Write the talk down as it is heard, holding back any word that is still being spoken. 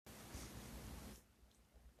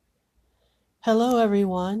Hello,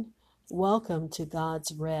 everyone. Welcome to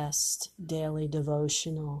God's Rest Daily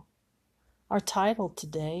Devotional. Our title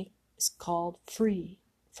today is called Free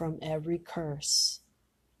from Every Curse.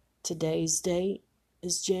 Today's date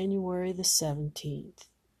is January the 17th,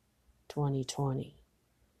 2020.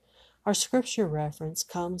 Our scripture reference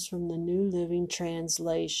comes from the New Living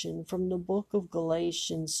Translation from the book of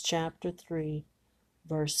Galatians, chapter 3,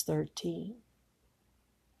 verse 13.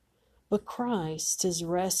 But Christ has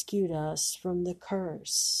rescued us from the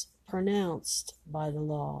curse pronounced by the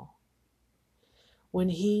law. When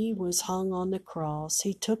he was hung on the cross,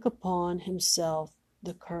 he took upon himself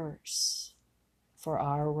the curse for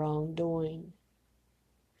our wrongdoing.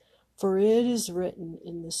 For it is written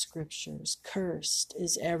in the scriptures, "Cursed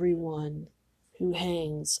is everyone who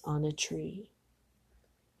hangs on a tree."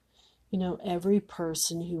 Every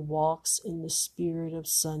person who walks in the spirit of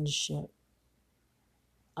sonship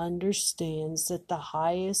understands that the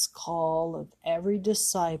highest call of every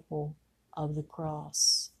disciple of the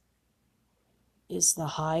cross is the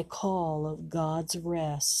high call of God's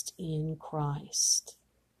rest in Christ.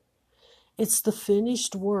 It's the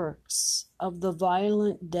finished works of the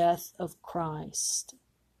violent death of Christ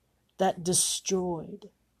that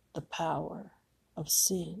destroyed the power of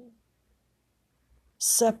sin,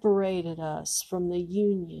 separated us from the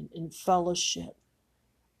union and fellowship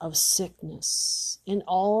of sickness and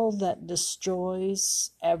all that destroys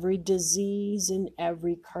every disease and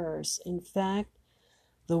every curse. In fact,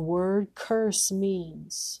 the word curse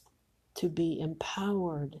means to be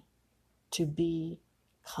empowered, to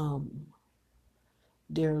become.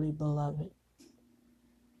 Dearly beloved,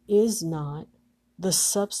 is not the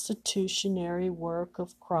substitutionary work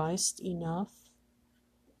of Christ enough?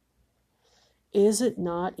 Is it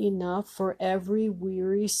not enough for every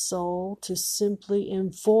weary soul to simply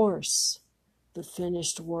enforce the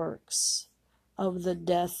finished works of the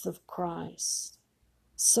death of Christ,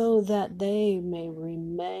 so that they may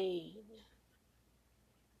remain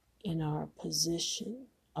in our position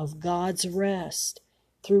of God's rest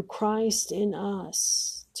through Christ in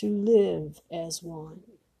us, to live as one?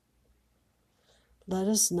 Let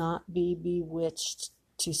us not be bewitched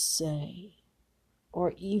to say,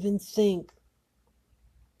 or even think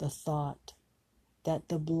the thought, that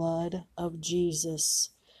the blood of Jesus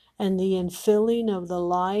and the infilling of the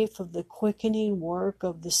life of the quickening work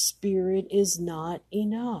of the Spirit is not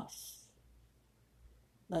enough,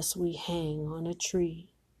 lest we hang on a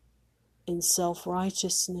tree in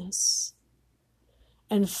self-righteousness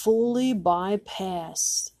and fully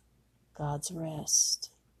bypass God's rest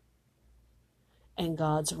and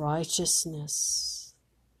God's righteousness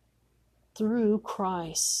through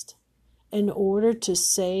Christ, in order to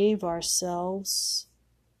save ourselves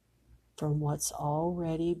from what's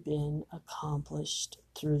already been accomplished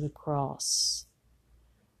through the cross.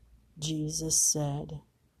 Jesus said,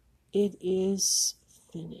 "It is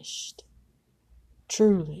finished."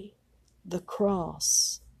 Truly, the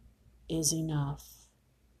cross is enough.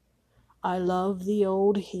 I love the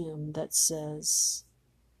old hymn that says,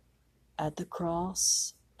 at the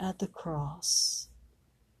cross,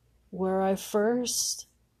 where I first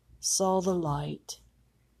saw the light,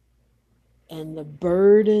 and the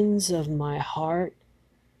burdens of my heart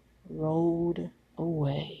rolled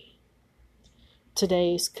away.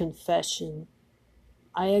 Today's confession: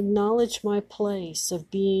 I acknowledge my place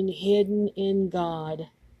of being hidden in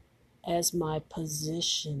God as my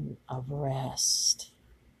position of rest.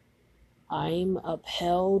 I'm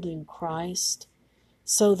upheld in Christ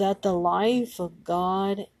so that the life of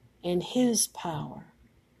God and His power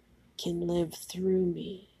can live through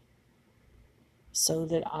me, so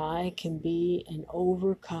that I can be an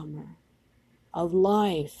overcomer of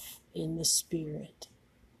life in the Spirit.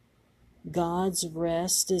 God's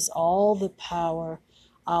rest is all the power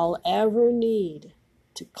I'll ever need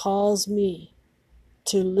to cause me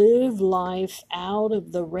to live life out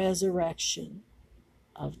of the resurrection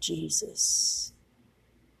of Jesus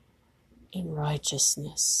in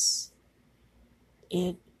righteousness.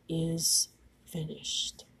 It is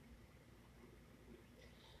finished.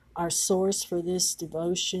 Our source for this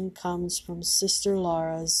devotion comes from Sister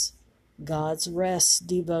Laura's God's Rest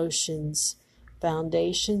Devotions,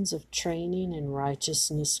 Foundations of Training in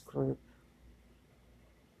Righteousness group.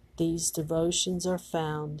 These devotions are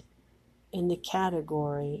found in the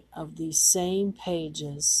category of these same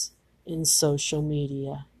pages in social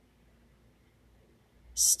media.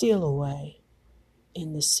 Steal away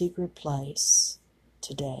in the secret place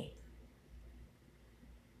today.